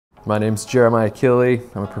My name's Jeremiah Kille.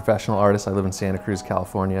 I'm a professional artist. I live in Santa Cruz,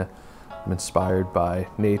 California. I'm inspired by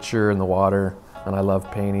nature and the water, and I love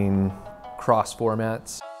painting cross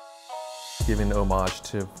formats, giving homage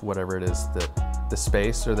to whatever it is that the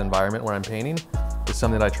space or the environment where I'm painting is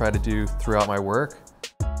something that I try to do throughout my work.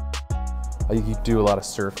 I do a lot of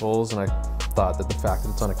circles, and I thought that the fact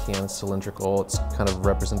that it's on a can, it's cylindrical, it's kind of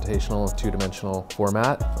representational, two-dimensional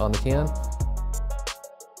format on the can.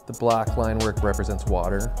 The black line work represents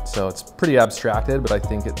water, so it's pretty abstracted, but I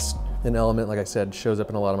think it's an element, like I said, shows up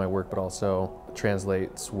in a lot of my work, but also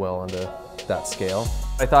translates well onto that scale.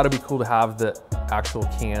 I thought it'd be cool to have the actual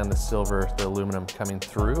can, the silver, the aluminum coming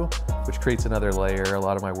through, which creates another layer. A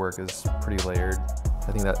lot of my work is pretty layered.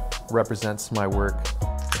 I think that represents my work.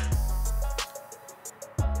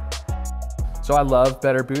 So I love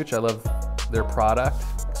Booch, I love their product.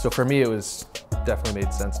 So for me, it was definitely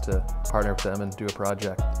made sense to partner with them and do a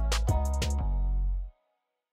project.